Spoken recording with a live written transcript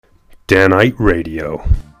Danite Radio.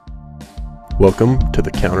 Welcome to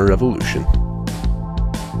the Counter Revolution.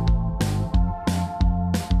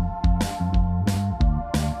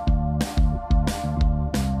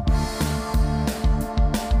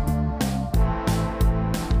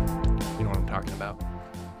 You know what I'm talking about?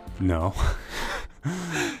 No.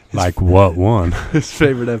 Like what one? His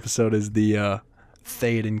favorite episode is the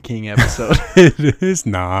Theoden King episode. It is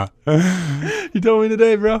not. You told me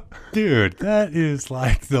today, bro. Dude, that is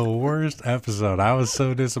like the worst episode. I was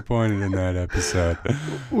so disappointed in that episode.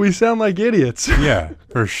 We sound like idiots. Yeah,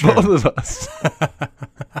 for sure. Both of us.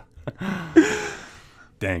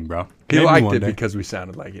 Dang, bro. He Maybe liked one it day. because we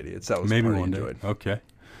sounded like idiots. That was Maybe part he one day. enjoyed. Okay.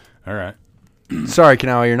 All right. Sorry,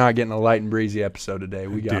 Kanao, you're not getting a light and breezy episode today.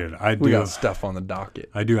 We got Dude, we got stuff on the docket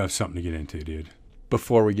I do have something to get into, dude.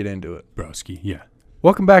 before we get into it. Broski, yeah.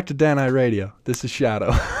 Welcome back to Danite Radio. This is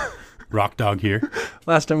Shadow. Rock Dog here.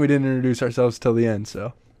 Last time we didn't introduce ourselves till the end,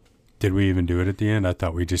 so Did we even do it at the end? I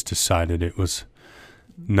thought we just decided it was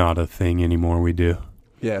not a thing anymore we do.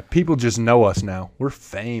 yeah, people just know us now. We're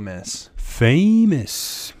famous.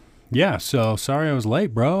 Famous. Yeah, so sorry I was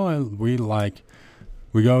late, bro.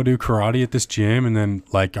 We go do karate at this gym, and then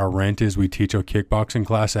like our rent is we teach a kickboxing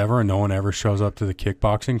class ever, and no one ever shows up to the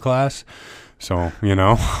kickboxing class. So, you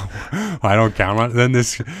know, I don't count on it. Then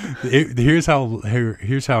here's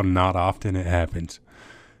how not often it happens.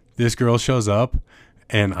 This girl shows up,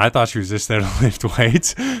 and I thought she was just there to lift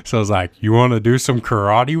weights. So I was like, you want to do some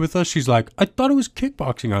karate with us? She's like, I thought it was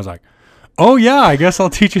kickboxing. I was like, oh, yeah, I guess I'll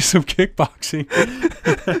teach you some kickboxing.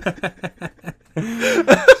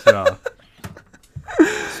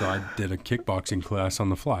 So I did a kickboxing class on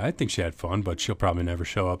the fly. I think she had fun, but she'll probably never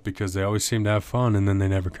show up because they always seem to have fun, and then they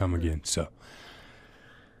never come again. So,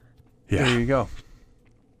 yeah. There you go.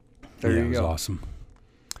 There It you was go. awesome.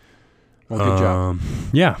 Well, good job.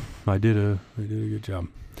 Yeah, I did a good job.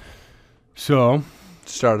 So,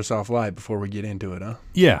 Start us off live before we get into it, huh?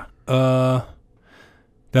 yeah.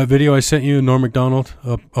 That video I sent you, Norm Macdonald,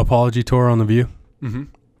 apology tour on The View, Mm-hmm.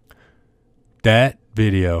 that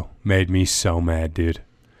video made me so mad, dude.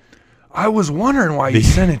 I was wondering why you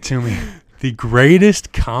sent it to me. The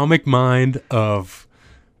greatest comic mind of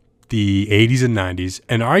the 80s and 90s,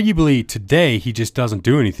 and arguably today he just doesn't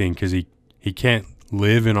do anything because he can't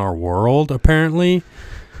live in our world, apparently.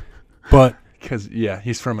 But Because, yeah,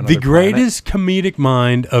 he's from another the greatest comedic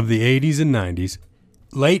mind of the 80s and 90s,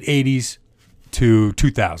 late 80s to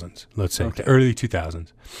 2000s, let's say, Okay. early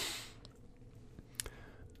 2000s.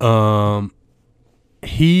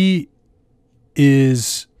 He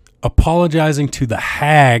is apologizing to the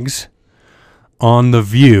hags on The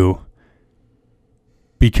View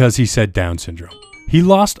because he said Down syndrome. He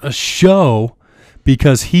lost a show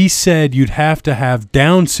because he said you'd have to have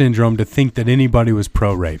Down syndrome to think that anybody was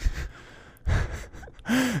pro-rape.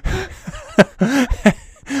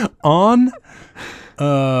 On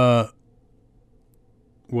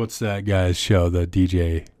what's that guy's show, the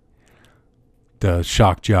DJ, the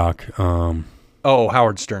shock jock, Oh,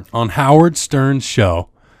 Howard Stern. on Howard Stern's show,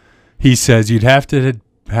 he says you'd have to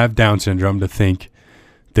have Down syndrome to think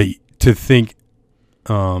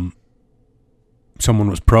someone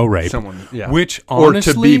was pro-rape. Someone, yeah. Which or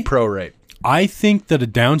honestly, to be pro-rape. I think that a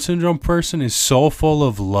Down syndrome person is so full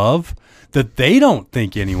of love that they don't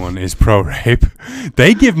think anyone is pro-rape.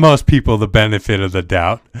 They give most people the benefit of the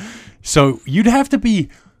doubt. So you'd have to be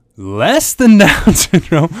less than Down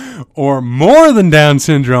syndrome or more than Down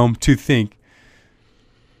syndrome to think.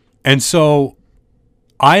 And so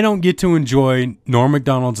I don't get to enjoy Norm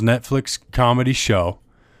Macdonald's Netflix comedy show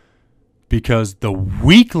because the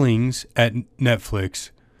weaklings at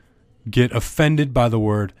Netflix get offended by the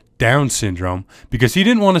word Down syndrome because he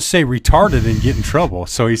didn't want to say retarded and get in trouble.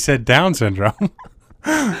 So he said Down syndrome.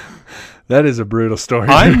 That is a brutal story.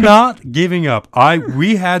 I'm not giving up.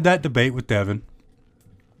 We had that debate with Devin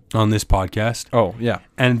on this podcast. Oh, yeah.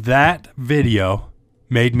 And that video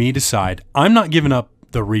made me decide I'm not giving up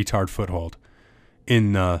the retard foothold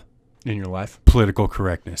in In your life. political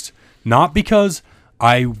correctness. Not because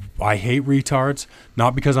I hate retards,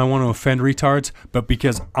 not because I want to offend retards, but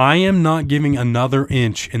because I am not giving another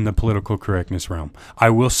inch in the political correctness realm. I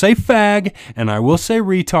will say fag and I will say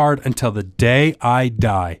retard until the day I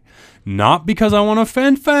die. Not because I want to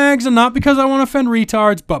offend fags and not because I want to offend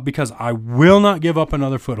retards, but because I will not give up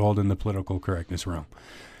another foothold in the political correctness realm.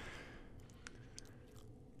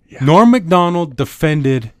 Yeah. Norm Macdonald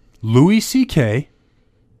defended Louis C.K.,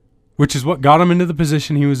 which is what got him into the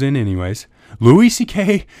position he was in anyways. Louis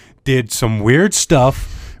C.K. did some weird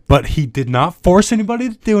stuff, but he did not force anybody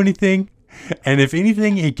to do anything. And if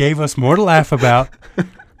anything, it gave us more to laugh about.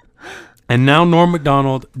 And now Norm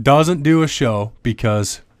Macdonald doesn't do a show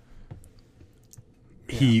because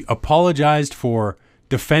he apologized for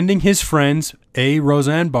defending his friends, A,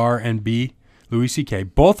 Roseanne Barr, and B, Louis C.K.,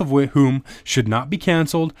 both of whom should not be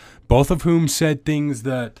canceled, both of whom said things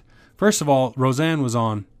that, first of all, Roseanne was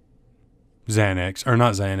on Xanax, or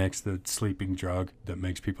not Xanax, the sleeping drug that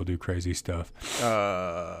makes people do crazy stuff.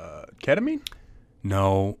 Ketamine?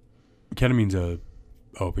 No, ketamine's a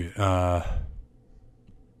opiate.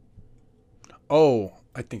 Oh,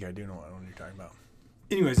 I think I do know what one you're talking about.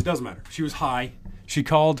 Anyways, it doesn't matter. She was high. She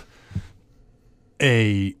called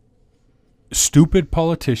a stupid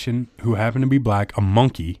politician who happened to be black a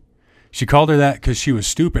monkey. She called her that because she was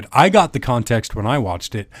stupid. I got the context when I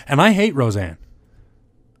watched it, and I hate Roseanne.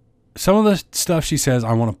 Some of the stuff she says,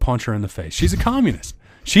 I want to punch her in the face. She's a communist.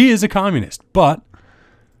 She is a communist, but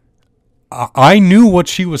I knew what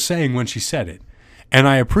she was saying when she said it, and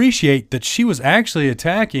I appreciate that she was actually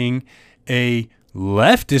attacking a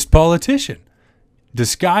leftist politician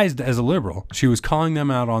disguised as a liberal. She was calling them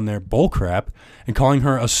out on their bullcrap and calling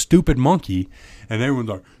her a stupid monkey. And everyone's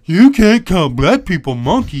like, you can't call black people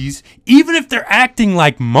monkeys, even if they're acting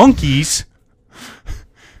like monkeys.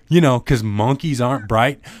 You know, because monkeys aren't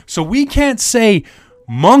bright. So we can't say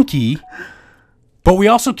monkey, but we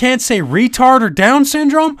also can't say retard or Down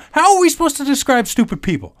syndrome. How are we supposed to describe stupid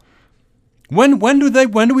people? When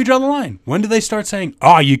do we draw the line? When do they start saying,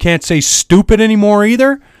 oh, you can't say stupid anymore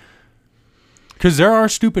either? Because there are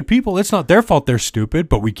stupid people. It's not their fault they're stupid,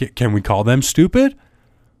 but can we call them stupid?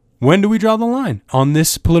 When do we draw the line on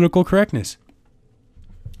this political correctness?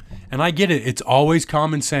 And I get it. It's always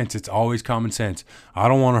common sense. It's always common sense. I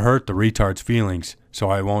don't want to hurt the retard's feelings, so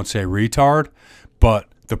I won't say retard. But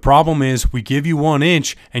the problem is we give you 1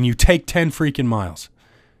 inch and you take 10 freaking miles.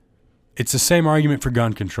 It's the same argument for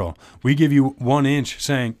gun control. We give you 1 inch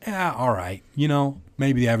saying, yeah, all right, you know,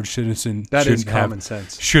 maybe the average citizen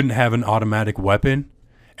shouldn't have an automatic weapon.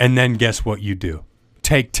 And then guess what you do?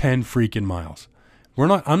 Take 10 freaking miles.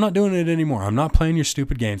 I'm not doing it anymore. I'm not playing your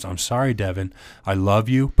stupid games. I'm sorry, Devin. I love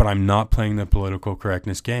you, but I'm not playing the political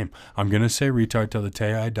correctness game. I'm going to say retard till the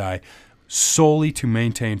day I die solely to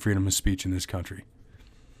maintain freedom of speech in this country.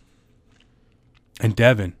 And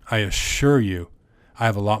Devin, I assure you, I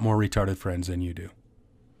have a lot more retarded friends than you do.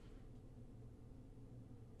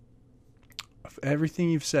 Of everything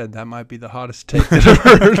you've said, that might be the hottest take that I've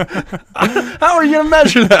heard. How are you going to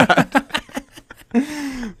measure that?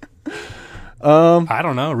 I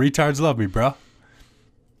don't know. Retards love me, bro.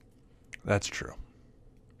 That's true.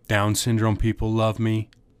 Down syndrome people love me.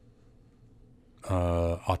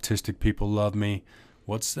 Autistic people love me.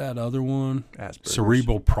 What's that other one? Asperger's.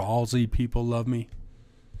 Cerebral palsy people love me.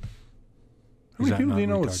 How many people do you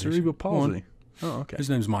know with cerebral palsy? One. Oh, okay. His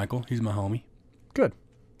name's Michael. He's my homie. Good.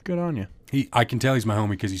 Good on you. I can tell he's my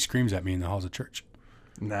homie because he screams at me in the halls of church.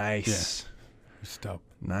 Nice. Yeah. He's dope.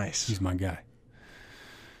 Nice. He's my guy.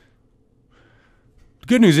 The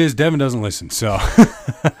good news is Devin doesn't listen, so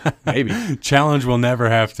maybe. Challenge will never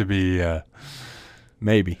have to be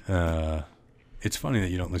maybe. It's funny that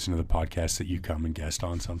you don't listen to the podcast that you come and guest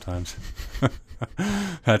on sometimes.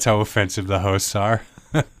 That's how offensive the hosts are.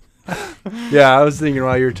 Yeah, I was thinking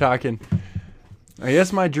while you were talking, I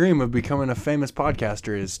guess my dream of becoming a famous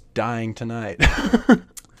podcaster is dying tonight.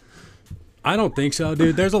 I don't think so,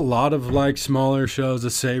 dude. There's a lot of like smaller shows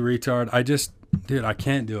that say retard. I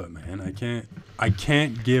can't do it, man. I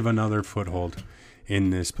can't give another foothold in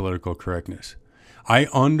this political correctness. I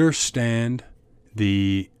understand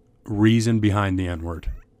the reason behind the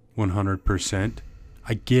N-word 100%.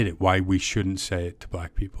 I get it, why we shouldn't say it to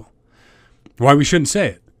black people. Why we shouldn't say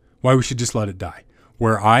it. Why we should just let it die.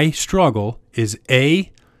 Where I struggle is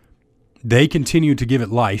A, they continue to give it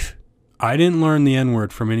life. I didn't learn the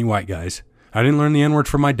N-word from any white guys. I didn't learn the N-word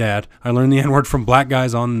from my dad. I learned the N-word from black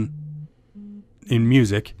guys in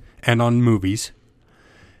music and on movies.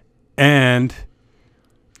 And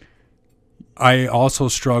I also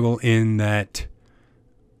struggle in that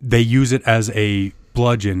they use it as a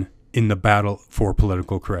bludgeon in the battle for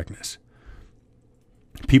political correctness.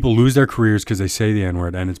 People lose their careers because they say the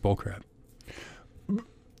N-word, and it's bullcrap.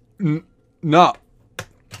 No.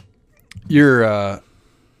 You're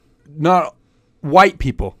not white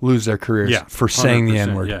people lose their careers for saying the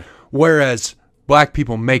N-word. Yeah. Whereas black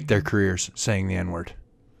people make their careers saying the N-word.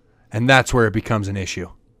 And that's where it becomes an issue.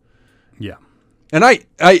 Yeah. And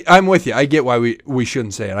I'm with you. I get why we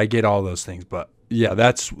shouldn't say it. I get all those things, but yeah,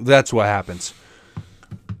 that's what happens.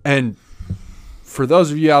 And for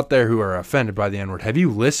those of you out there who are offended by the N-word, have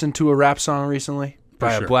you listened to a rap song recently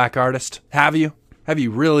by a black artist? Have you? Have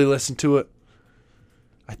you really listened to it?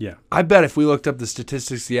 Yeah. I bet if we looked up the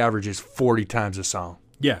statistics, the average is 40 times a song.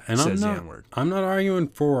 Yeah, and says the N-word. I'm not arguing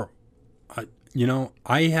for,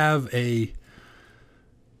 I have a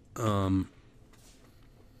I'm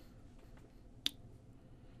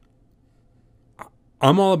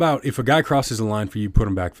all about if a guy crosses the line for you, put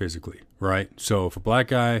him back physically, right? So if a black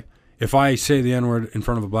guy, if I say the N-word in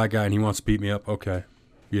front of a black guy and he wants to beat me up, okay,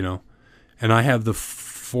 you know. And I have the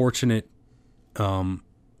fortunate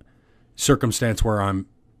circumstance where I'm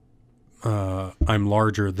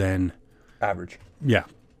larger than Average. yeah,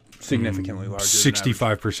 Significantly larger.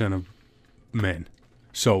 65% of men.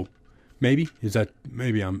 So maybe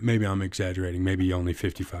I'm exaggerating. Maybe only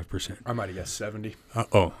 55%. I might have guessed 70.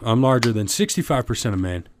 I'm larger than 65% of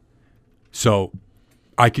men. So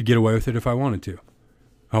I could get away with it if I wanted to.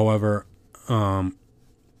 However, and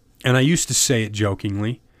I used to say it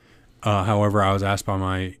jokingly. However, I was asked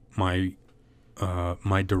by my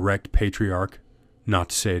direct patriarch not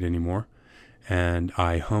to say it anymore, and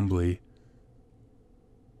I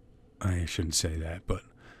shouldn't say that, but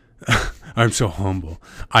I'm so humble.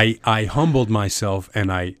 I humbled myself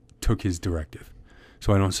and I took his directive,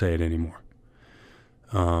 so I don't say it anymore.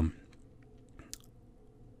 And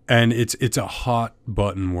it's a hot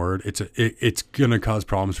button word. It's gonna cause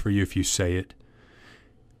problems for you if you say it,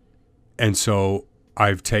 and so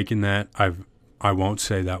I've taken that. I won't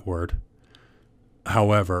say that word.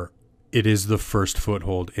 However, it is the first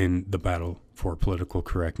foothold in the battle for political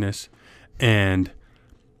correctness, and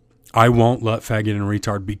I won't let faggot and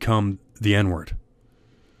retard become the N-word.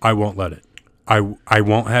 I won't let it. I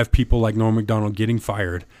won't have people like Norm Macdonald getting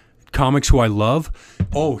fired. Comics who I love.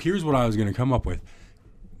 Oh, here's what I was going to come up with.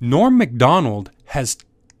 Norm Macdonald has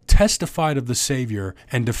testified of the Savior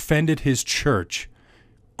and defended his church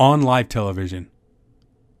on live television.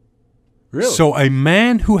 Really? So a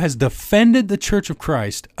man who has defended the Church of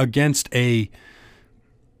Christ against a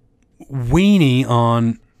weenie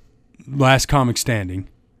on Last Comic Standing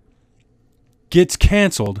gets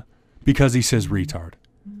canceled because he says retard.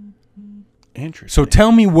 Interesting. So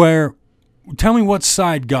tell me what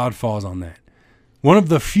side God falls on that. One of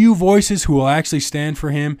the few voices who will actually stand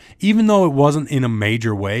for him, even though it wasn't in a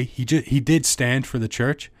major way, he did stand for the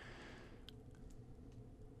church.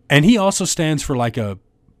 And he also stands for like a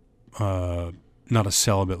not a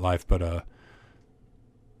celibate life, but a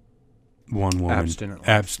one woman abstinent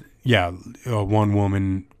life. One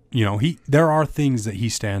woman. You know, there are things that he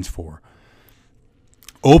stands for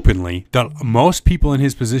openly that most people in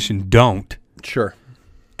his position don't. Sure.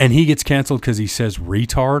 And he gets canceled because he says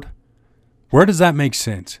retard. Where does that make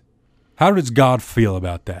sense? How does God feel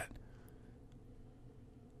about that?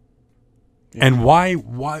 Yeah. And why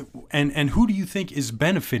and who do you think is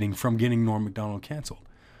benefiting from getting Norm Macdonald canceled?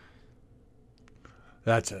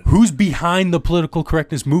 That's it. Who's behind the political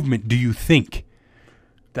correctness movement, do you think?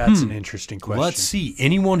 That's an interesting question. Let's see.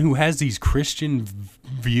 Anyone who has these Christian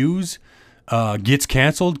views gets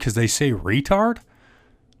canceled because they say retard?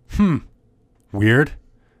 Weird.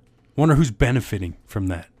 Wonder who's benefiting from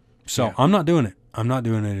that. So yeah. I'm not doing it. I'm not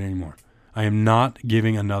doing it anymore. I am not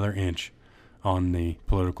giving another inch on the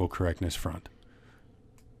political correctness front.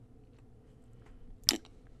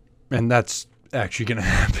 And that's actually going to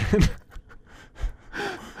happen.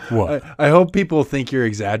 What? I hope people think you're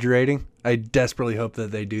exaggerating. I desperately hope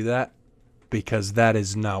that they do that, because that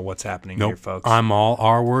is not what's happening here, folks. I'm all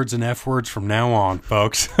R words and F words from now on,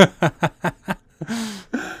 folks.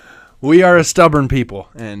 We are a stubborn people,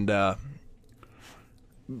 and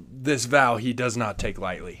this vow he does not take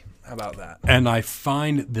lightly. How about that? And I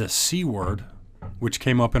find the C word, which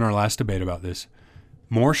came up in our last debate about this,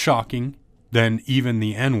 more shocking than even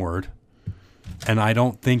the N word. And I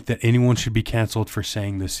don't think that anyone should be canceled for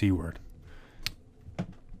saying the C word.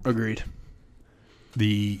 Agreed.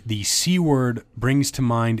 The C word brings to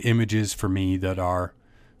mind images for me that are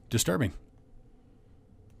disturbing.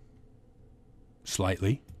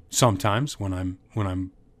 Slightly. Sometimes when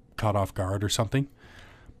I'm caught off guard or something.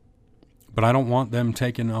 But I don't want them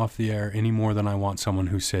taken off the air any more than I want someone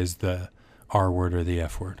who says the R word or the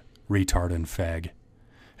F word. Retard and fag.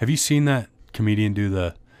 Have you seen that comedian do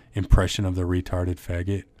the impression of the retarded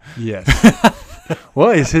faggot? Yes.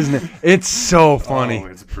 What is his name? It's so funny. Oh,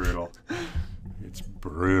 it's brutal. It's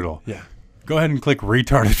brutal. Yeah. Go ahead and click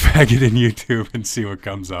retarded faggot in YouTube and see what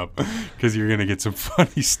comes up, because you're going to get some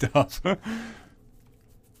funny stuff.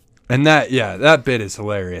 And that bit is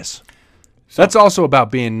hilarious. So, that's also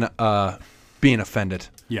about being offended.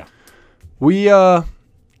 Yeah.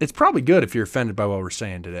 It's probably good if you're offended by what we're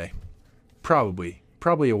saying today. Probably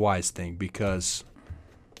a wise thing, because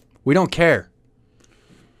we don't care.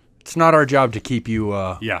 It's not our job to keep you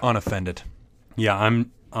unoffended. Yeah,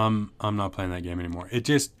 I'm not playing that game anymore. It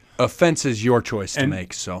just offense is your choice to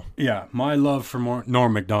make. So yeah, my love for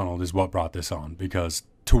Norm Macdonald is what brought this on, because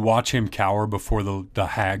to watch him cower before the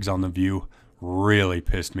hags on The View really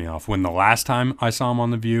pissed me off. When the last time I saw him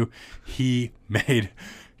on The View, he made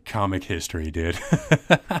comic history, dude.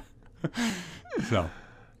 So,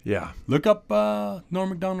 Yeah. look up Norm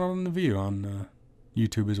Macdonald on The View on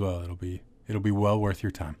YouTube as well. It'll be well worth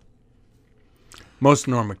your time. Most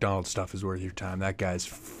Norm Macdonald stuff is worth your time. That guy's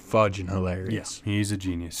fudging hilarious. Yes, he's a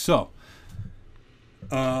genius. So,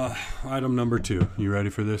 item number 2. You ready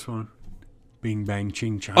for this one? Bing, bang,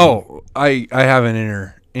 ching, chong. Oh, I have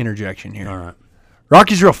an interjection here. All right.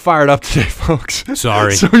 Rocky's real fired up today, folks.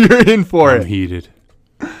 Sorry. So you're in for I'm it. heated.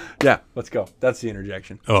 Yeah, let's go. That's the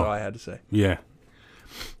interjection. That's Oh. all I had to say. Yeah.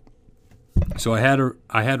 So I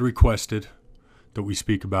had requested that we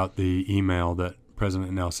speak about the email that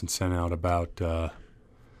President Nelson sent out about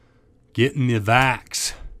getting the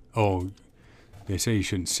vax. Oh, they say you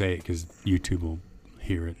shouldn't say it because YouTube will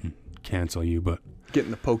hear it and cancel you, but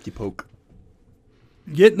Getting the pokey poke.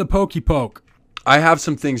 getting the pokey poke. I have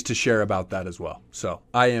some things to share about that as well. So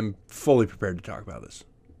I am fully prepared to talk about this.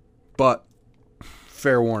 But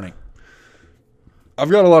fair warning. I've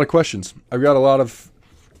got a lot of questions.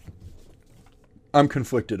 I'm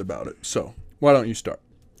conflicted about it. So why don't you start?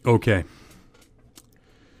 Okay.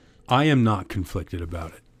 I am not conflicted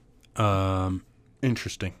about it.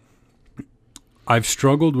 Interesting. I've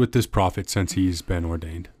struggled with this prophet since he's been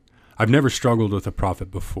ordained. I've never struggled with a prophet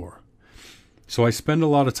before. So I spend a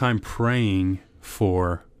lot of time praying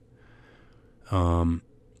for,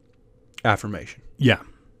 Affirmation. yeah,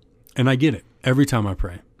 and I get it every time I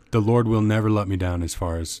pray. The Lord will never let me down as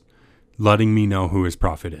far as letting me know who his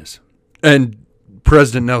prophet is. And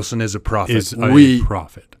President Nelson is a prophet. Is a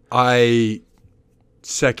prophet. I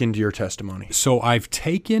second your testimony. So I've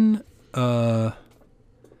taken an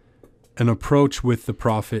approach with the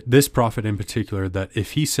prophet, this prophet in particular, that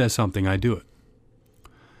if he says something, I do it.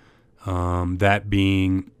 That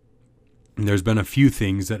being, there's been a few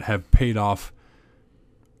things that have paid off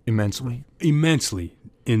Immensely.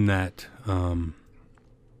 in that,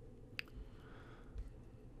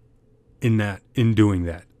 in doing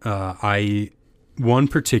that. One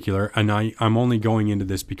particular, and I'm only going into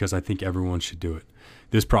this because I think everyone should do it.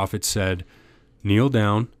 This prophet said, kneel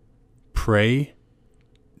down, pray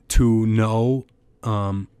to know,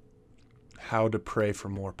 How to pray for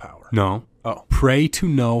more power. no, Oh. pray to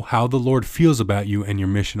know how the Lord feels about you and your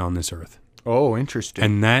mission on this earth. Oh, interesting.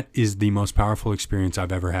 And that is the most powerful experience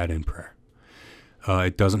I've ever had in prayer.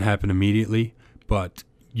 It doesn't happen immediately, but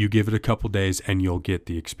you give it a couple days and you'll get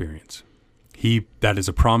the experience. That is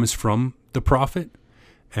a promise from the prophet,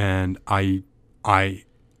 and I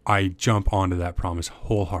jump onto that promise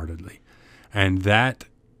wholeheartedly. And that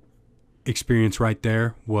experience right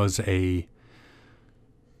there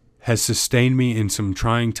has sustained me in some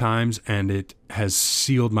trying times, and it has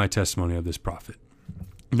sealed my testimony of this prophet.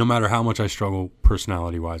 No matter how much I struggle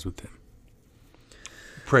personality-wise with him.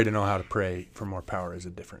 Pray to know how to pray for more power is a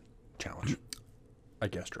different challenge. I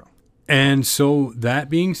guessed wrong. And so that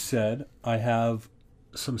being said, I have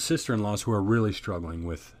some sister-in-laws who are really struggling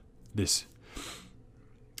with this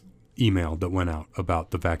email that went out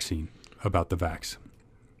about the vaccine, about the vax.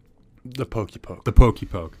 The pokey poke. The pokey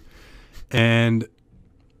poke. And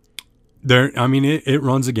it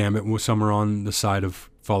runs a gambit. Some are on the side of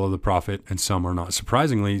follow the prophet and some are not.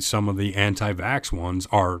 Surprisingly, some of the anti-vax ones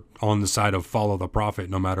are on the side of follow the prophet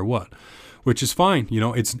no matter what, which is fine.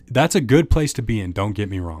 That's a good place to be in. Don't get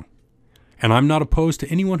me wrong. And I'm not opposed to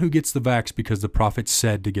anyone who gets the vax because the prophet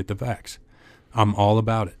said to get the vax. I'm all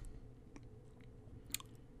about it.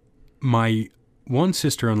 My one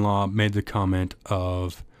sister-in-law made the comment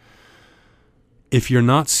of, if you're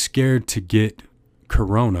not scared to get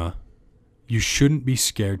corona, you shouldn't be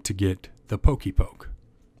scared to get the pokey poke.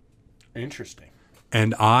 Interesting.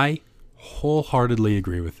 And I wholeheartedly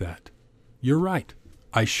agree with that. You're right.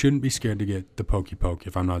 I shouldn't be scared to get the pokey poke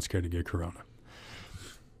if I'm not scared to get corona.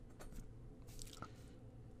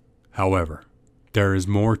 However, there is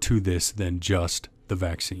more to this than just the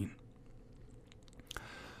vaccine.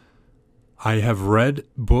 I have read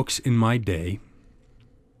books in my day,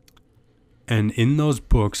 and in those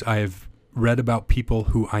books I have read about people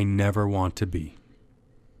who I never want to be.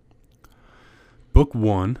 Book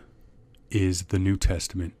 1 is the New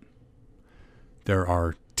Testament. There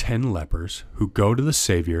are 10 lepers who go to the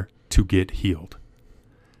Savior to get healed.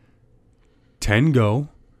 10 go.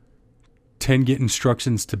 10 get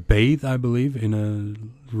instructions to bathe, I believe, in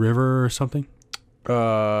a river or something.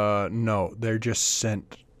 No, they're just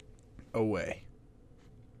sent away.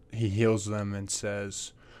 He heals them and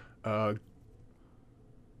says, go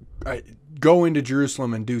into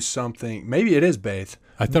Jerusalem and do something. Maybe it is bathe.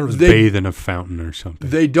 I thought it was bathe in a fountain or something.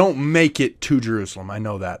 They don't make it to Jerusalem. I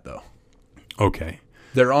know that, though. Okay.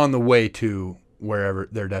 They're on the way to wherever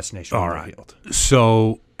their destination will be healed.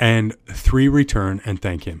 So, and 3 return and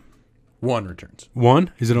thank him. 1 returns.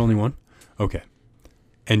 1? Is it only 1? Okay.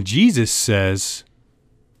 And Jesus says,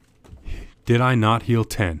 did I not heal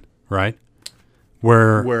 10? Right?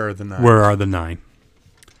 Where are the 9? Where are the 9?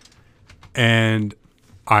 And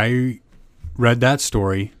I read that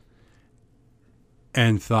story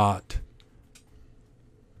and thought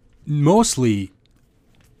mostly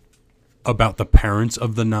about the parents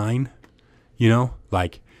of the 9. You know,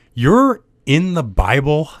 like, you're in the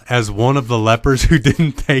Bible as one of the lepers who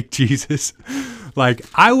didn't thank Jesus. Like,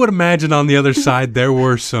 I would imagine on the other side there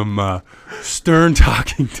were some stern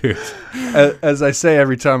talking to it. As I say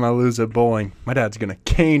every time I lose at bowling, my dad's going to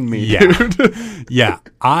cane me, dude. Yeah.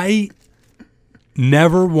 I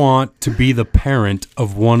never want to be the parent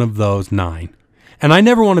of one of those 9. And I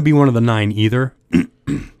never want to be one of the 9 either.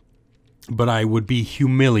 But I would be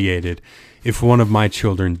humiliated if one of my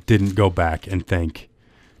children didn't go back and thank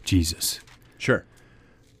Jesus. Sure.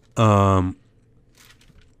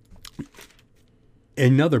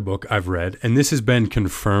 Another book I've read, and this has been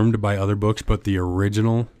confirmed by other books, but the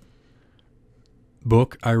original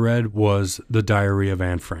book I read was The Diary of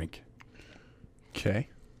Anne Frank. Okay.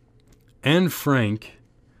 Anne Frank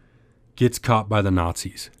gets caught by the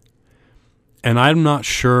Nazis. And I'm not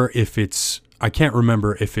sure if I can't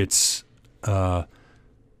remember if it's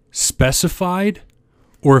specified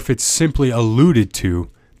or if it's simply alluded to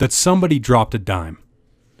that somebody dropped a dime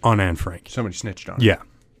on Anne Frank. Somebody snitched on her. Yeah.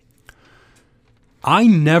 I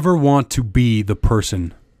never want to be the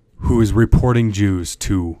person who is reporting Jews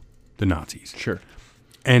to the Nazis. Sure.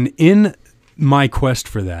 And in my quest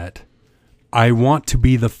for that, I want to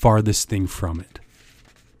be the farthest thing from it.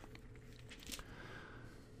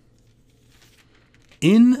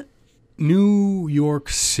 In New York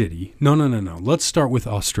City, no. Let's start with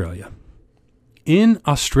Australia. In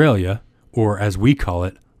Australia, or as we call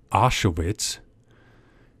it, Auschwitz,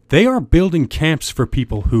 they are building camps for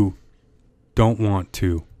people who don't want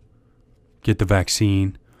to get the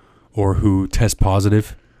vaccine or who test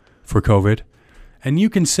positive for COVID. And you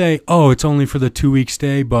can say, oh, it's only for the 2-week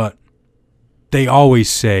stay, but they always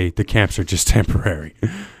say the camps are just temporary,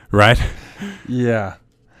 right? Yeah.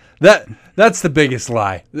 That's the biggest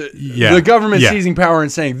lie. The government seizing power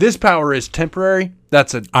and saying this power is temporary,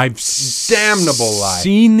 that's a damnable lie. I've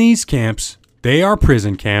seen these camps. They are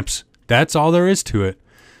prison camps. That's all there is to it.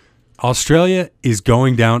 Australia is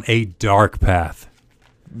going down a dark path.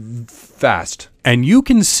 Fast. And you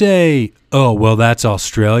can say, oh, well, that's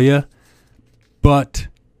Australia. But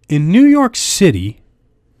in New York City,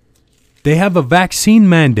 they have a vaccine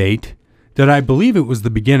mandate that I believe it was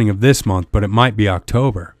the beginning of this month, but it might be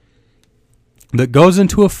October, that goes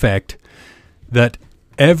into effect that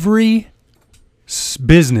every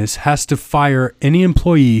business has to fire any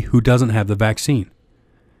employee who doesn't have the vaccine.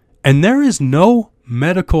 And there is no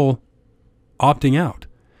medical opting out.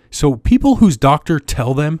 So people whose doctor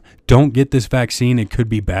tell them don't get this vaccine, it could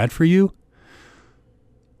be bad for you,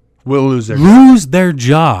 will lose their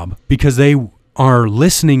job because they are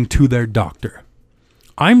listening to their doctor.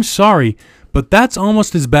 I'm sorry, but that's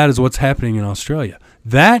almost as bad as what's happening in Australia.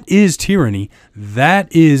 That is tyranny.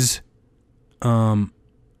 That is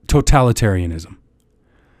totalitarianism.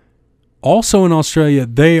 Also in Australia,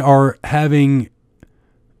 they are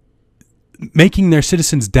making their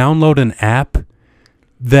citizens download an app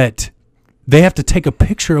that they have to take a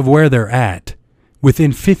picture of where they're at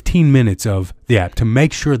within 15 minutes of the app to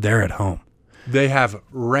make sure they're at home. They have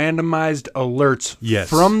randomized alerts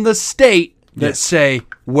from the state that say,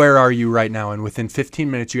 where are you right now? And within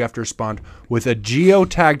 15 minutes, you have to respond with a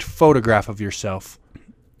geotagged photograph of yourself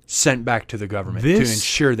sent back to the government to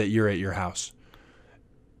ensure that you're at your house.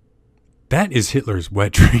 That is Hitler's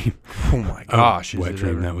wet dream. Oh, my gosh. Wet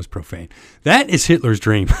dream. That was profane. That is Hitler's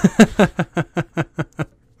dream.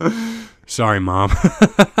 Sorry, Mom.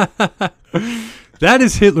 That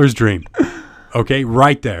is Hitler's dream. Okay,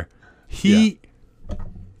 right there. He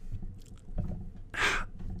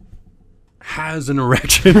has an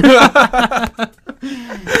erection.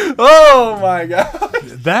 Oh, my God.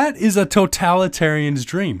 That is a totalitarian's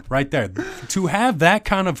dream right there. To have that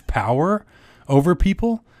kind of power over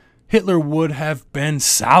people, Hitler would have been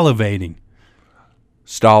salivating.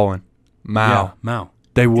 Stalin. Mao. Yeah, Mao.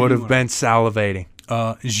 They would have been salivating.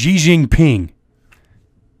 Xi Jinping.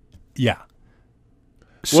 Yeah.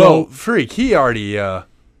 So, well, freak, he already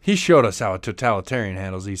he showed us how a totalitarian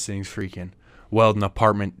handles these things, freaking welding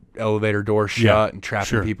apartment elevator door shut and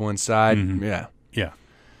trapping people inside. Mm-hmm. Yeah. Yeah.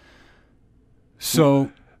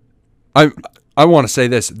 So I want to say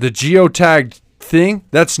this. The geotagged thing,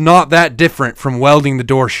 that's not that different from welding the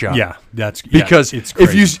door shut. Yeah, because it's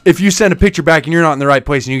crazy. if you send a picture back and you're not in the right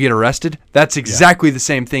place and you get arrested, that's exactly the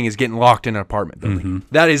same thing as getting locked in an apartment building. Mm-hmm.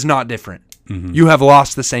 That is not different. Mm-hmm. You have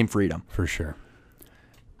lost the same freedom. For sure.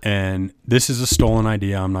 And this is a stolen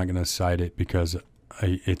idea. I'm not going to cite it because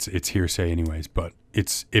it's hearsay anyways, but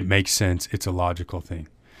it makes sense. It's a logical thing.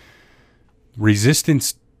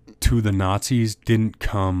 Resistance to the Nazis didn't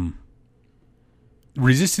come...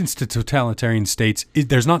 Resistance to totalitarian states,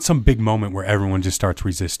 there's not some big moment where everyone just starts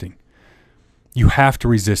resisting. You have to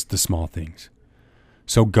resist the small things.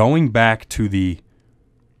 So going back to the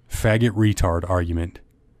faggot retard argument,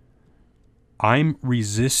 I'm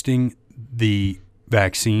resisting the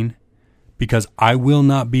vaccine because I will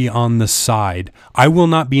not be on the side. I will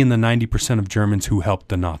not be in the 90% of Germans who helped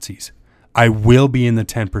the Nazis. I will be in the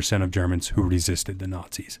 10% of Germans who resisted the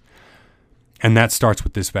Nazis. And that starts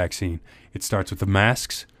with this vaccine. It starts with the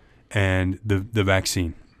masks and the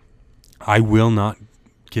vaccine. I will not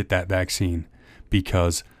get that vaccine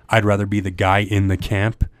because I'd rather be the guy in the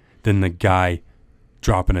camp than the guy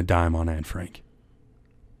dropping a dime on Anne Frank.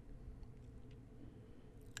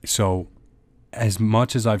 So as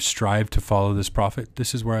much as I've strived to follow this prophet,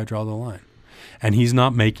 this is where I draw the line. And he's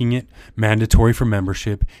not making it mandatory for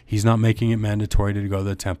membership. He's not making it mandatory to go to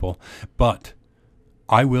the temple. But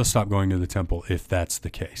I will stop going to the temple if that's the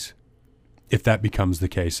case. If that becomes the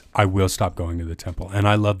case, I will stop going to the temple. And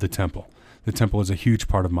I love the temple. The temple is a huge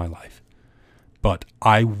part of my life. But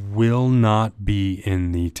I will not be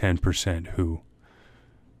in the 10% who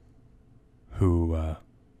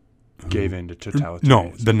gave in to totalitarianism.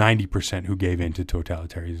 No, the 90% who gave in to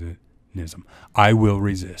totalitarianism. I will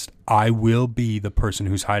resist. I will be the person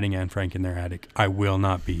who's hiding Anne Frank in their attic. I will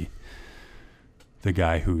not be the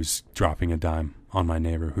guy who's dropping a dime on my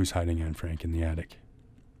neighbor who's hiding Anne Frank in the attic.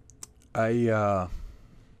 I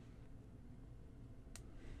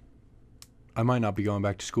might not be going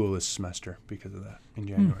back to school this semester because of that in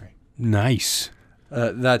January. Nice.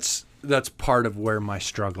 That's part of where my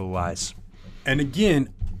struggle lies. And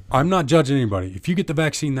again, I'm not judging anybody. If you get the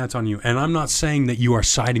vaccine, that's on you. And I'm not saying that you are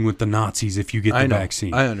siding with the Nazis if you get the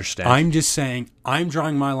vaccine. I understand. I'm just saying I'm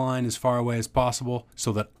drawing my line as far away as possible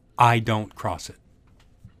so that I don't cross it.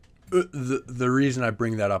 The reason I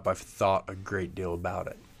bring that up, I've thought a great deal about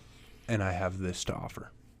it, and I have this to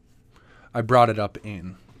offer. I brought it up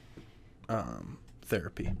in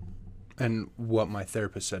therapy, and what my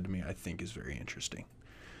therapist said to me I think is very interesting.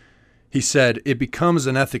 He said, it becomes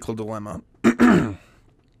an ethical dilemma, an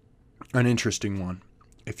interesting one,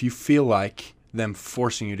 if you feel like them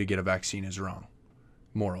forcing you to get a vaccine is wrong,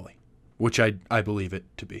 morally, which I believe it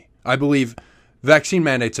to be. I believe vaccine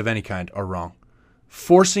mandates of any kind are wrong.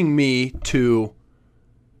 Forcing me to,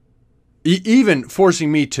 even forcing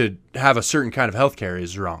me to have a certain kind of healthcare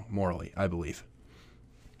is wrong, morally, I believe.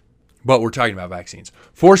 But we're talking about vaccines.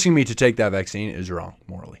 Forcing me to take that vaccine is wrong,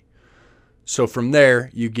 morally. So from there,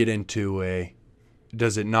 you get into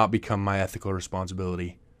does it not become my ethical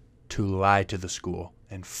responsibility to lie to the school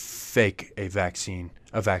and fake a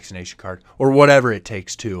vaccination card, or whatever it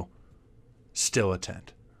takes to still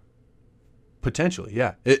attend? Potentially,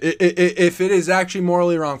 yeah. If it is actually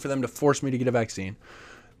morally wrong for them to force me to get a vaccine,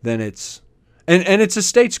 then it's... And it's a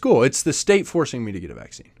state school. It's the state forcing me to get a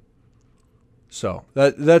vaccine. So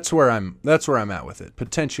that's where I'm at with it.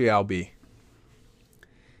 Potentially I'll be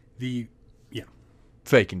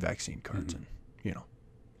faking vaccine cards and,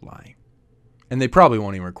 lying. And they probably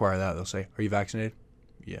won't even require that. They'll say, "Are you vaccinated?"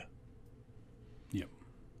 Yeah. Yep.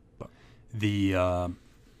 But the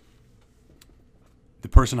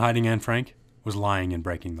person hiding Anne Frank was lying and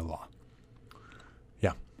breaking the law.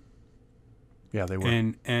 Yeah. Yeah, they were.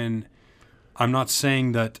 And I'm not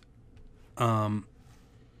saying that the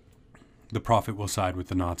prophet will side with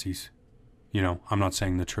the Nazis. I'm not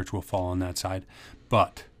saying the church will fall on that side.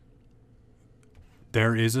 But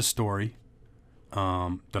there is a story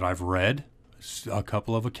that I've read a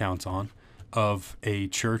couple of accounts on of a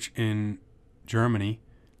church in Germany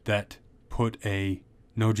that put a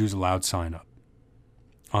 "No Jews Allowed" sign up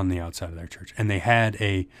on the outside of their church. And they had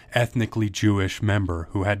a ethnically Jewish member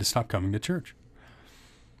who had to stop coming to church.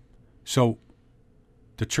 So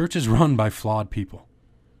the church is run by flawed people,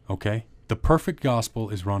 okay? The perfect gospel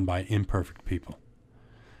is run by imperfect people.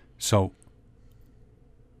 So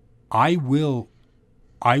I will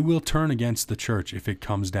turn against the church if it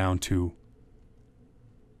comes down to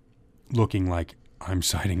looking like I'm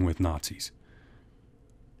siding with Nazis.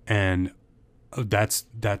 And that's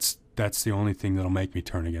the only thing that'll make me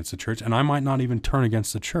turn against the church. And I might not even turn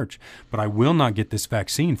against the church, but I will not get this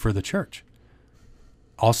vaccine for the church.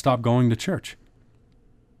 I'll stop going to church.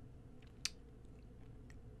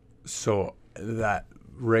 So that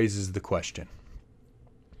raises the question.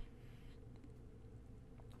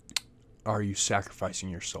 Are you sacrificing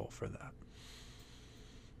your soul for that?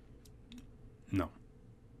 No.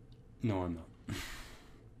 No, I'm not.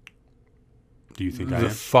 Do you think I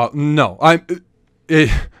am? No. I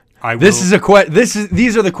will, These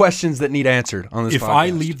are the questions that need answered on this podcast. If I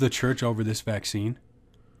leave the church over this vaccine,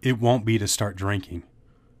 it won't be to start drinking.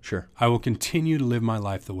 Sure. I will continue to live my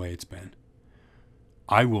life the way it's been.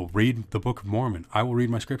 I will read the Book of Mormon. I will read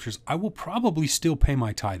my scriptures. I will probably still pay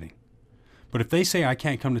my tithing. But if they say I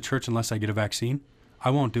can't come to church unless I get a vaccine, I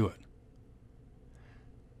won't do it.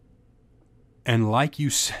 And like you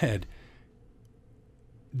said,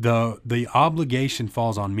 the obligation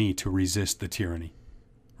falls on me to resist the tyranny,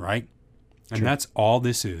 right? And Sure. that's all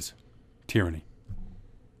this is, tyranny.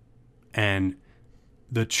 And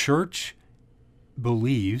the church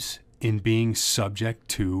believes in being subject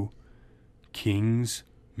to kings,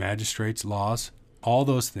 magistrates, laws, all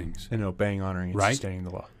those things. And obeying, honoring, and Right. sustaining the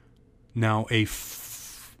law. Now, an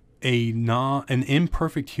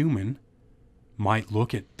imperfect human might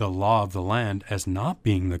look at the law of the land as not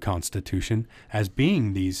being the Constitution, as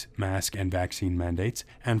being these mask and vaccine mandates,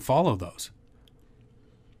 and follow those.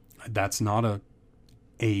 That's not a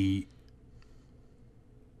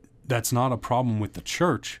problem with the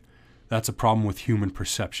church. That's a problem with human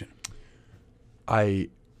perception.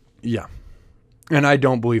 Yeah. And I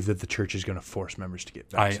don't believe that the church is going to force members to get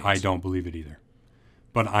vaccines. I don't believe it either.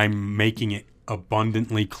 But I'm making it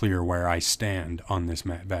abundantly clear where I stand on this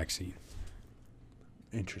vaccine.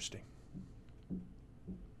 Interesting.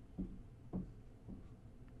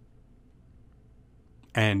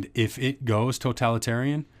 And if it goes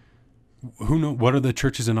totalitarian, who knows? What are the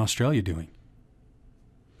churches in Australia doing?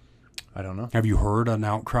 I don't know. Have you heard an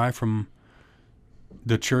outcry from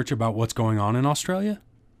the church about what's going on in Australia?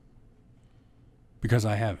 Because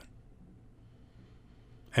I haven't.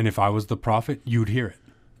 And if I was the prophet, you'd hear it.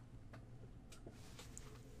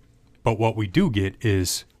 But what we do get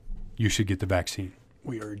is you should get the vaccine.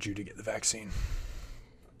 We urge you to get the vaccine.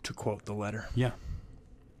 To quote the letter. Yeah.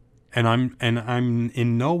 And I'm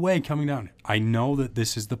in no way coming down. I know that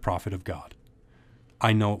this is the prophet of God.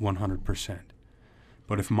 I know it 100%.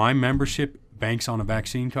 But if my membership banks on a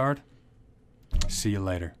vaccine card, see you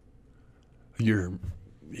later.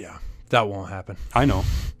 That won't happen. I know.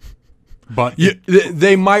 But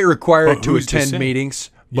They might require But it to who's to attend say? meetings,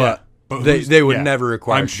 but who's- they would never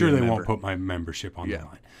require. I'm it to sure be a they member. won't put my membership on Yeah. the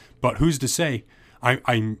line. But who's to say?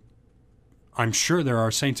 I'm sure there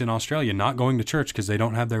are saints in Australia not going to church because they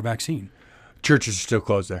don't have their vaccine. Churches are still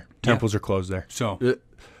closed there. Temples are closed there. So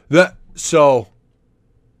So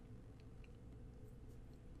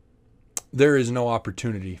there is no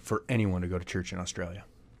opportunity for anyone to go to church in Australia.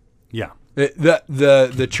 yeah,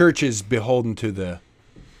 The church is beholden to the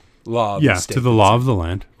law of the state. to the law of the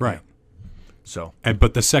land, right? So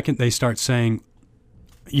But the second they start saying,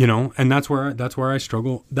 and that's where I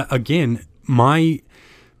struggle. Again,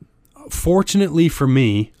 fortunately for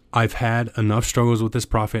me, I've had enough struggles with this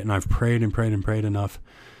prophet, and I've prayed and prayed and prayed enough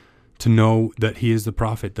to know that he is the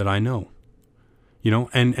prophet that I know.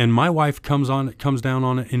 And my wife comes down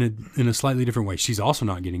on it in a slightly different way. She's also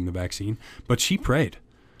not getting the vaccine, but she prayed.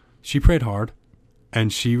 She prayed hard,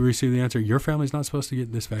 and she received the answer, your family's not supposed to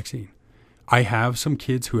get this vaccine. I have some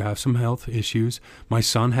kids who have some health issues. My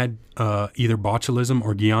son had either botulism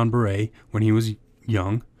or Guillain-Barré when he was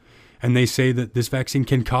young, and they say that this vaccine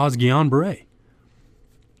can cause Guillain-Barré.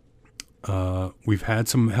 We've had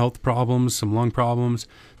some health problems, some lung problems.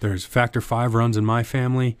 There's factor V runs in my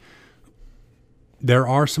family. There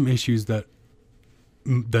are some issues that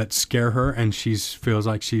scare her, and she feels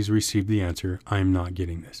like she's received the answer. I'm not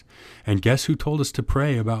getting this. And guess who told us to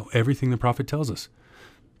pray about everything the prophet tells us?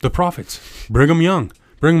 The prophets. Brigham Young.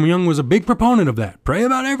 Brigham Young was a big proponent of that. Pray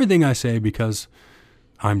about everything I say because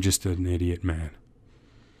I'm just an idiot man.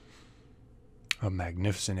 a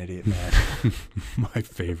magnificent idiot man. My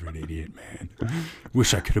favorite idiot man.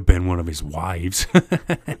 Wish I could have been one of his wives.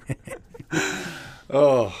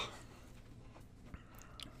 Oh.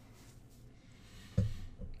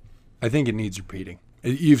 I think it needs repeating.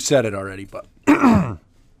 You've said it already, but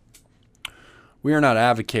we are not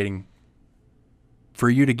advocating for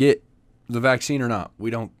you to get the vaccine or not. We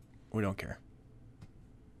don't care.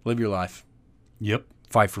 Live your life. Yep.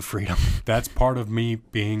 Fight for freedom. That's part of me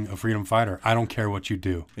being a freedom fighter. I don't care what you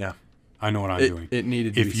do. Yeah. I know what I'm doing. It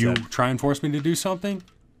needed to If be you said. try and force me to do something,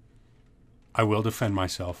 I will defend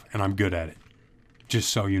myself, and I'm good at it. Just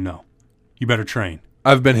so you know. You better train.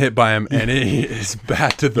 I've been hit by him, and it is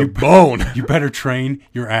bad to the bone. You better train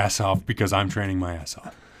your ass off because I'm training my ass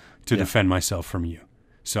off to defend myself from you.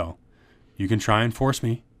 So you can try and force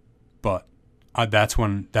me, but that's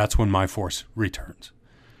when my force returns.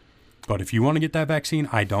 But if you want to get that vaccine,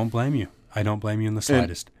 I don't blame you. I don't blame you in the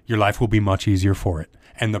slightest. Your life will be much easier for it.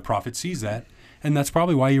 And the prophet sees that, and that's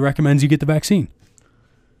probably why he recommends you get the vaccine.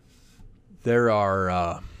 There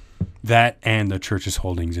are... that and the church's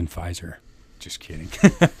holdings in Pfizer. Just kidding.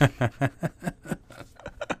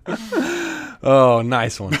 Oh,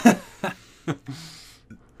 nice one.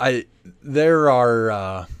 There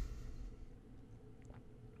are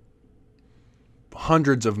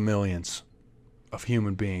hundreds of millions of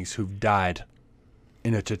human beings who've died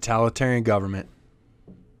in a totalitarian government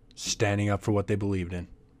standing up for what they believed in.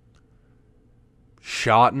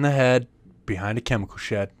 Shot in the head behind a chemical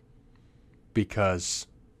shed because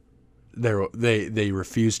they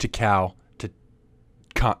refused to cow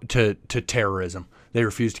to terrorism. They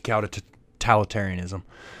refused to cow to totalitarianism.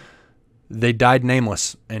 They died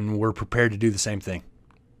nameless, and we're prepared to do the same thing,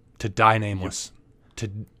 to die nameless.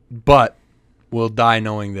 But we'll die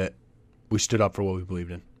knowing that we stood up for what we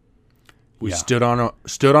believed in. We stood on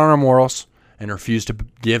our morals and refused to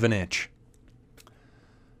give an inch.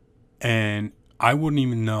 And I wouldn't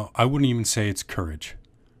even say it's courage,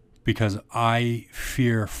 because I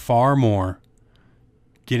fear far more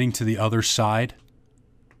getting to the other side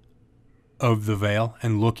of the veil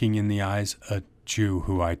and looking in the eyes a Jew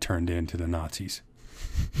who I turned into the Nazis.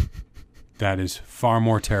 That is far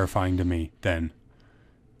more terrifying to me than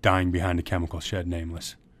dying behind a chemical shed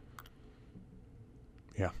nameless.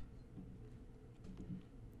 Yeah.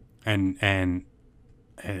 And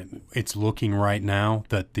it's looking right now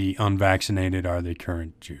that the unvaccinated are the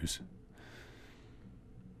current Jews.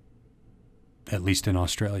 At least in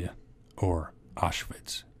Australia, or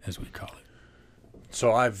Auschwitz, as we call it.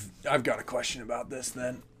 So I've got a question about this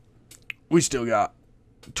then. We still got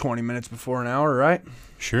 20 minutes before an hour, right?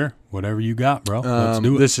 Sure. Whatever you got, bro. Let's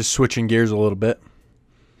do it. This is switching gears a little bit.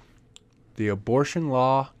 The abortion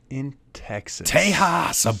law in Texas.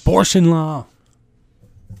 Tejas, abortion law.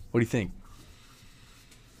 What do you think?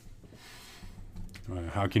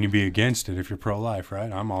 How can you be against it if you're pro-life,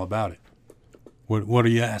 right? I'm all about it. What are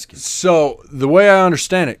you asking? So, the way I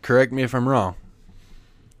understand it, correct me if I'm wrong,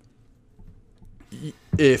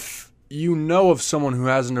 if you know of someone who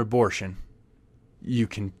has an abortion, you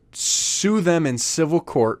can sue them in civil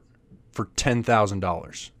court for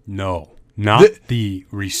 $10,000. No, not the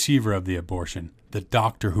receiver of the abortion, the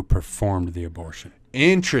doctor who performed the abortion.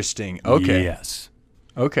 Interesting. Okay. Yes.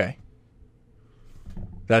 Okay.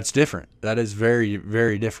 That's different. That is very,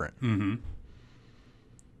 very different. Mm-hmm.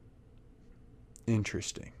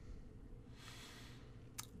 Interesting.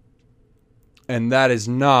 And that is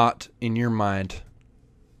not, in your mind,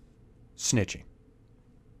 snitching.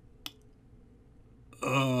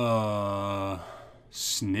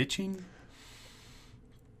 Snitching?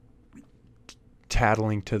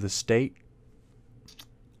 Tattling to the state.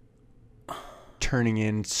 Turning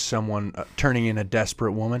in a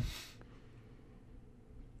desperate woman.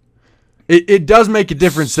 It does make a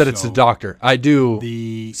difference that it's the doctor. I do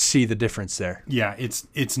see the difference there. Yeah,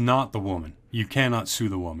 it's not the woman. You cannot sue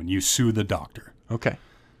the woman. You sue the doctor. Okay.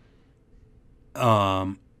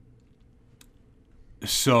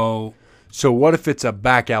 So what if it's a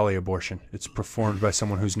back alley abortion? It's performed by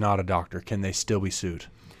someone who's not a doctor. Can they still be sued?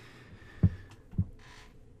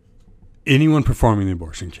 Anyone performing the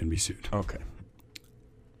abortion can be sued. Okay.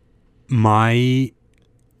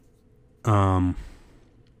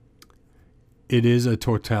 It is a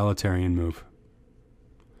totalitarian move.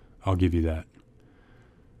 I'll give you that.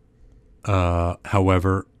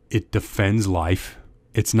 However, it defends life.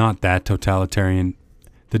 It's not that totalitarian.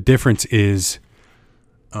 The difference is,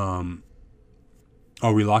 are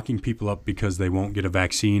we locking people up because they won't get a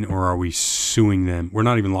vaccine, or are we suing them? We're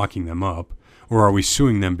not even locking them up. Or are we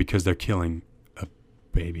suing them because they're killing a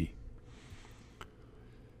baby?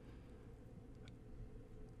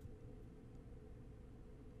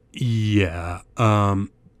 Yeah.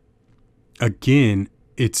 Again,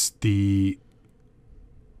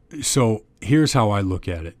 so here's how I look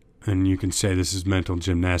at it. And you can say this is mental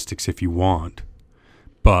gymnastics if you want.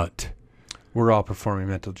 But we're all performing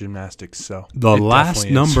mental gymnastics, so the last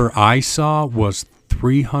number I saw was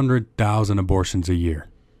 300,000 abortions a year.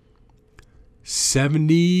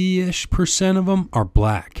 70-ish% of them are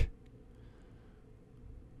black.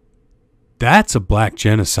 That's a black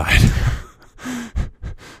genocide.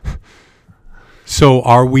 So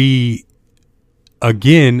are we,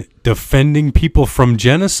 again, defending people from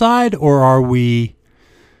genocide, or are we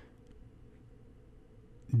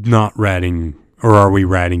not ratting, or are we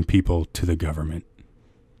ratting people to the government?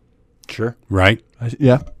 Sure. Right?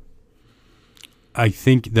 Yeah. I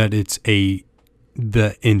think that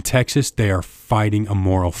in Texas, they are fighting a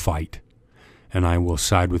moral fight. and I will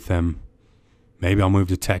side with them. Maybe I'll move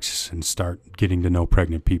to Texas and start getting to know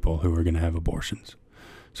pregnant people who are going to have abortions,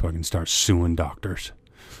 so I can start suing doctors.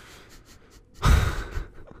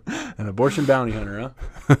 An abortion bounty hunter,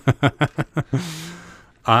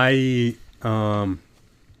 huh?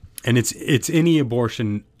 And it's any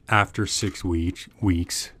abortion after 6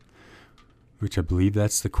 weeks, which I believe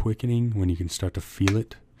that's the quickening, when you can start to feel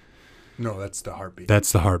it. No, that's the heartbeat.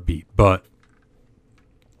 That's the heartbeat. But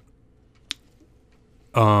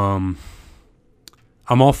I'm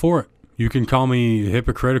all for it. You can call me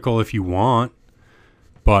hypocritical if you want,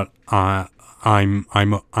 but I'm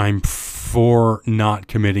for not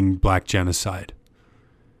committing black genocide.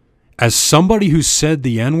 As somebody who said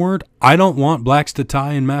the N-word, I don't want blacks to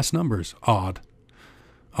die in mass numbers.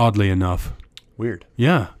 Oddly enough. Weird.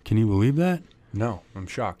 Yeah. Can you believe that? No, I'm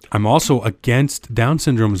shocked. I'm also against Down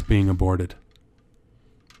syndromes being aborted.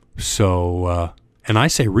 So, and I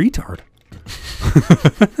say retard.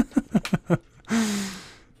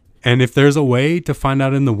 And if there's a way to find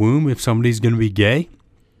out in the womb if somebody's going to be gay,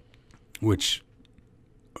 which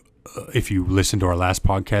if you listen to our last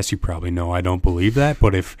podcast, you probably know I don't believe that.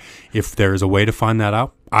 But if there's a way to find that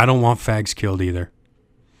out, I don't want fags killed either.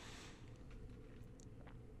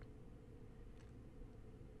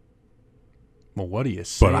 Well, what do you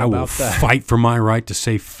say but I will about that? fight for my right to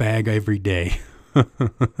say fag every day.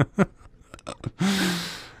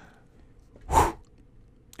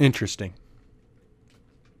 Interesting.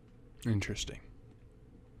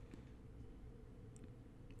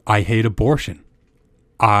 I hate abortion.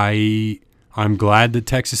 I'm glad that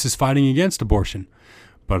Texas is fighting against abortion,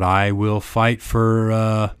 but I will fight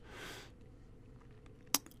for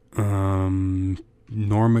Norm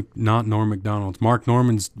Macdonald's, Mark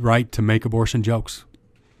Norman's right to make abortion jokes.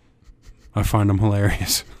 I find them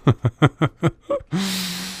hilarious.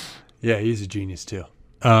 Yeah, he's a genius too.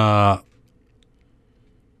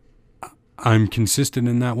 I'm consistent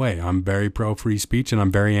in that way. I'm very pro free speech and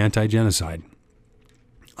I'm very anti-genocide.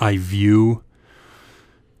 I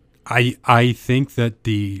think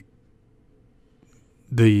that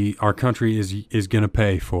our country is going to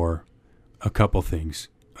pay for a couple things.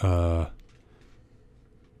 The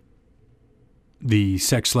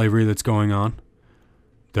sex slavery that's going on,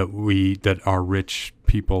 that our rich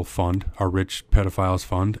people fund, our rich pedophiles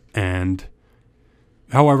fund, and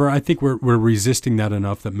however, I think we're resisting that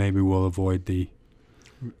enough that maybe we'll avoid the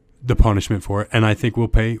punishment for it, and I think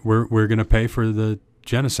we're going to pay for the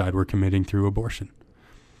genocide we're committing through abortion.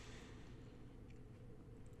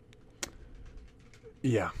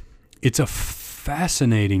 Yeah. It's a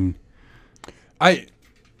fascinating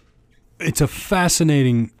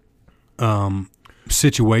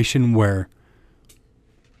situation where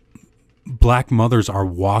black mothers are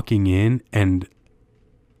walking in and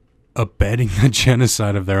abetting the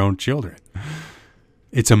genocide of their own children.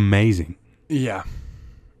 It's amazing. Yeah.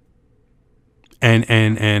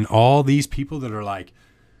 And all these people that are like,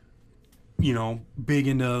 big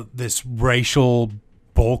into this racial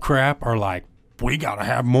bullcrap are like, we gotta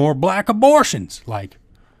have more black abortions. Like,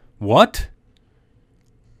 what?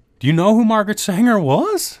 Do you know who Margaret Sanger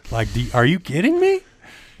was? Like, are you kidding me?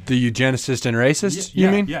 The eugenicist and racist, you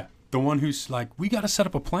mean? Yeah. The one who's like, we got to set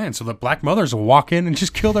up a plan so that black mothers will walk in and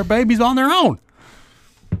just kill their babies on their own.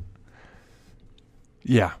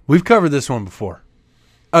 Yeah, we've covered this one before.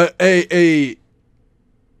 What's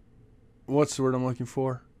the word I'm looking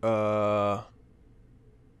for? A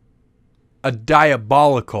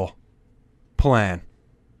diabolical plan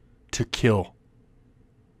to kill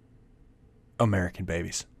American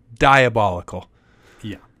babies. Diabolical.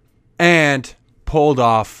 Yeah. And pulled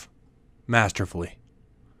off masterfully.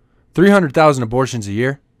 300,000 abortions a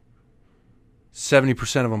year.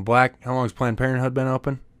 70% of them black. How long has Planned Parenthood been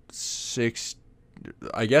open?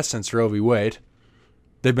 I guess since Roe v. Wade.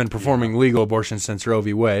 They've been performing legal abortions since Roe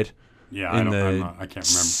v. Wade. Yeah, I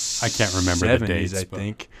can't remember the dates. I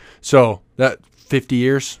think. So that 50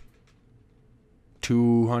 years.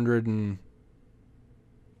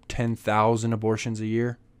 210,000 abortions a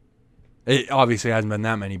year. It obviously hasn't been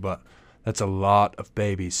that many, but that's a lot of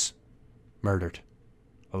babies murdered.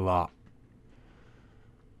 A lot.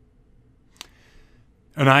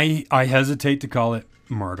 And I hesitate to call it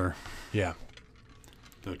murder. Yeah.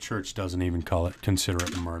 The church doesn't even consider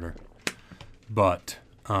it murder. But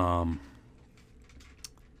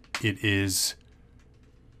it is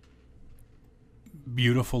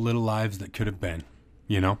beautiful little lives that could have been,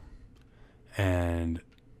 and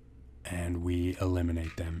we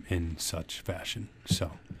eliminate them in such fashion.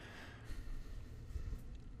 So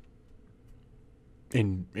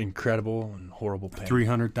incredible and horrible pain.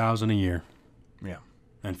 300,000 a year. Yeah.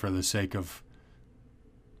 And for the sake of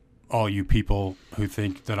all you people who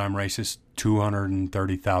think that I'm racist,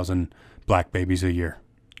 230,000 black babies a year.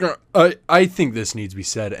 I think this needs to be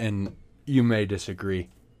said, and you may disagree.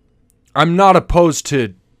 I'm not opposed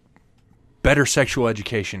to better sexual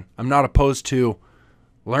education. I'm not opposed to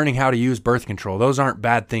learning how to use birth control. Those aren't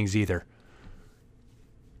bad things either.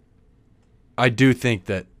 I do think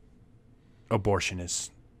that abortion is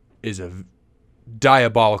a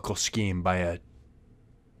diabolical scheme by a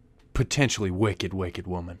potentially wicked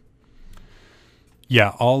woman.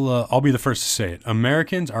 Yeah, I'll be the first to say it.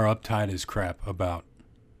 Americans are uptight as crap about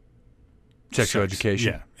Sexual sex.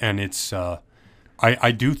 education. Yeah, and it's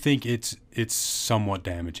I do think it's somewhat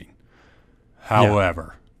damaging.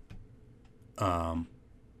 However,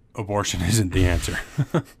 abortion isn't the answer.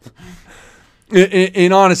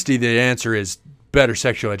 In honesty, the answer is better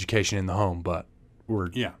sexual education in the home, but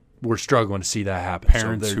we're struggling to see that happen.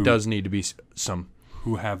 Parents so there does need to be some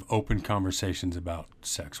who have open conversations about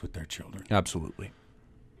sex with their children. Absolutely.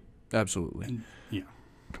 Yeah.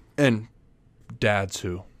 And dads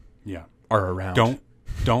who are around.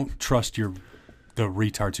 Don't trust the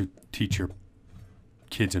retards who teach your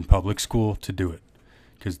kids in public school to do it,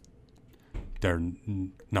 because they're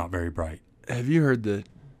not very bright. Have you heard the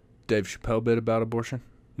Dave Chappelle bit about abortion?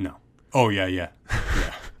 No. Oh, yeah.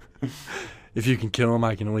 If you can kill him,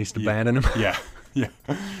 I can at least abandon him. Yeah,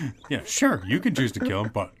 sure, you can choose to kill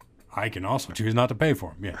him, but I can also choose not to pay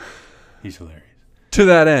for him. Yeah, he's hilarious. To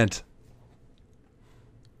that end,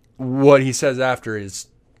 what he says after is,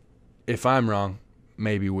 if I'm wrong,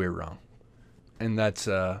 maybe we're wrong. And that's,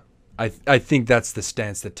 I think that's the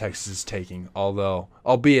stance that Texas is taking, although,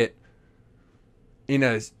 albeit in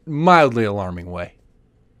a mildly alarming way.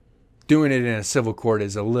 Doing it in a civil court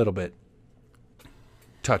is a little bit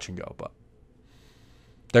touch and go, but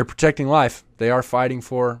they're protecting life. They are fighting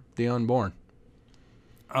for the unborn.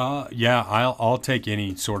 Yeah, I'll take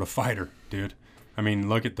any sort of fighter, dude. I mean,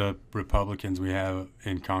 look at the Republicans we have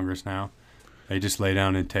in Congress now. They just lay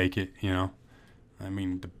down and take it, you know. I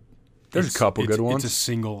mean, there's a couple good ones.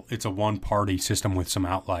 It's a one-party system with some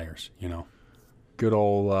outliers, you know. Good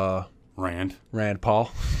old Rand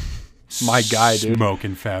Paul. My guy, dude.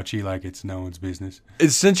 Smoking Fauci like it's no one's business.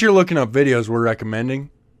 Since you're looking up videos we're recommending,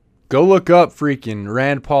 go look up freaking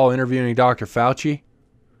Rand Paul interviewing Dr. Fauci.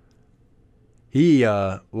 He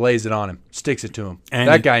lays it on him, sticks it to him. And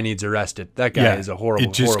that guy needs arrested. That guy is a horrible,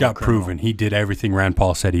 it just got criminal. proven. He did everything Rand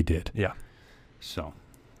Paul said he did. Yeah. So.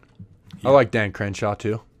 Yeah. I like Dan Crenshaw,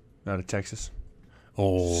 too, out of Texas.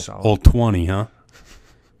 Old 20, huh?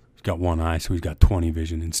 He's got one eye, so he's got 20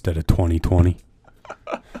 vision instead of 20/20.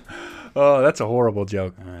 Oh, that's a horrible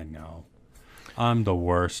joke. I know. I'm the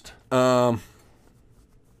worst. I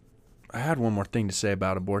had one more thing to say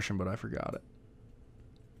about abortion, but I forgot it.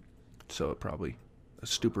 So it probably a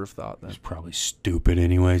stupor of thought then. It's probably stupid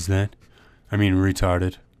anyways then. I mean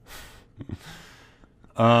retarded.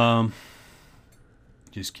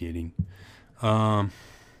 Just kidding.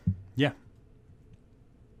 Yeah.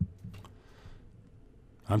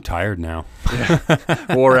 I'm tired now.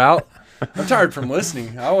 Yeah. Wore out. I'm tired from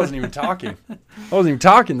listening. I wasn't even talking.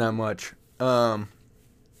 That much. Damn,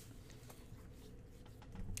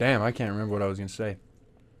 I can't remember what I was going to say.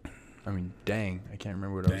 I mean, dang, I can't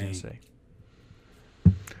remember what I was going to say.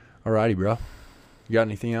 Alrighty, bro. You got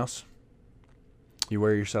anything else? You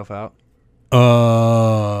wear yourself out?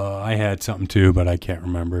 I had something too, but I can't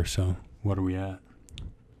remember. So, what are we at?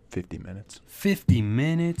 50 minutes. 50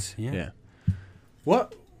 minutes? Yeah.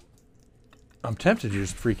 What? I'm tempted to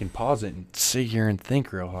just freaking pause it and sit here and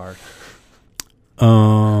think real hard.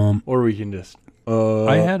 Or we can just.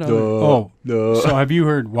 I had. So have you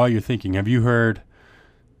heard? While you're thinking, have you heard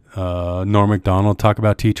Norm Macdonald talk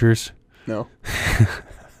about teachers? No.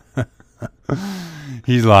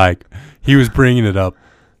 He was bringing it up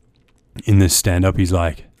in this stand-up. He's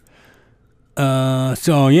like,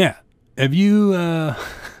 so yeah, have you,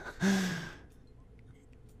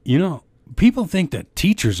 you know, people think that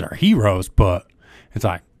teachers are heroes, but it's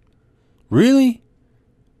like, really?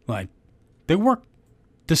 Like, they work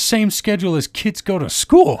the same schedule as kids go to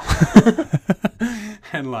school.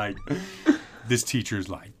 And like, this teacher's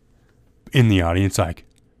like, in the audience, like,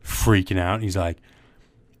 freaking out. He's like,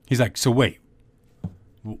 so wait,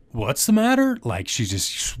 what's the matter? Like, she's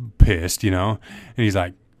just pissed, you know? And he's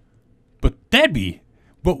like,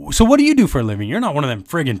 so what do you do for a living? You're not one of them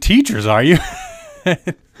friggin' teachers, are you?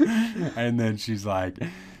 And then she's like,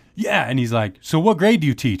 yeah. And he's like, so what grade do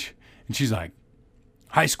you teach? And she's like,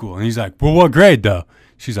 high school. And he's like, well, what grade though?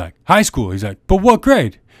 She's like, high school. He's like, but what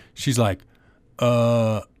grade? She's like,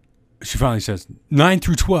 she finally says 9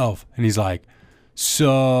 through 12. And he's like,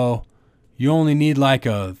 so you only need like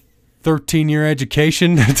a 13-year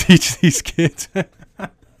education to teach these kids.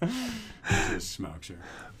 Just smokes her.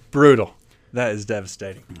 Brutal. That is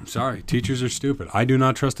devastating. I'm sorry. Teachers are stupid. I do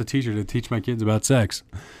not trust a teacher to teach my kids about sex.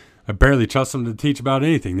 I barely trust them to teach about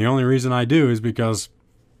anything. The only reason I do is because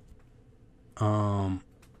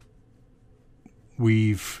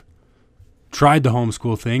we've tried the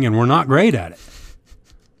homeschool thing and we're not great at it.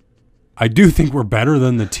 I do think we're better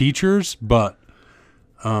than the teachers, but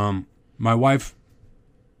my wife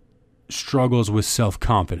struggles with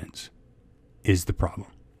self-confidence is the problem.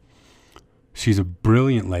 She's a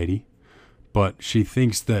brilliant lady, but she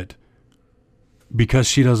thinks that because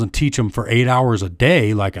she doesn't teach them for 8 hours a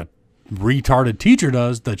day like a retarded teacher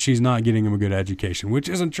does, that she's not getting them a good education, which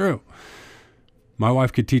isn't true. My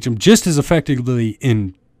wife could teach them just as effectively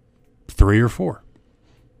in 3 or 4.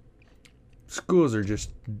 Schools are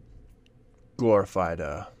just glorified.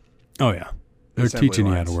 Oh yeah, they're assembly teaching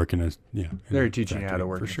you how lines. to work in a They're a teaching you how to factory,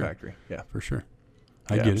 work for in sure. a factory. Yeah, For sure.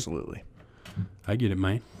 I yeah, get absolutely. it. I get it,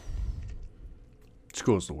 man.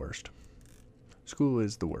 School's the worst. School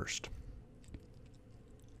is the worst.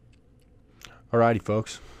 Alrighty,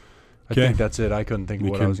 folks. I Okay. think that's it. I couldn't think of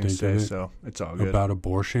You what I was going to couldn't think say, of it? so it's all good. About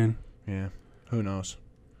abortion. Yeah. Who knows?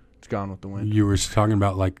 It's gone with the wind. You were talking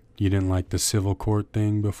about like you didn't like the civil court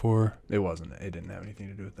thing before. It wasn't. It didn't have anything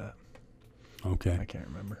to do with that. Okay. I can't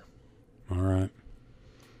remember. All right.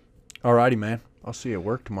 Alrighty, man. I'll see you at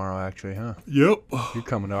work tomorrow, actually, huh? Yep. You're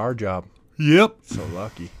coming to our job. Yep. So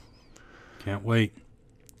lucky. Can't wait.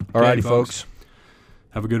 Alrighty, folks. folks.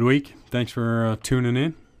 Have a good week. Thanks for tuning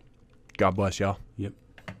in. God bless y'all. Yep.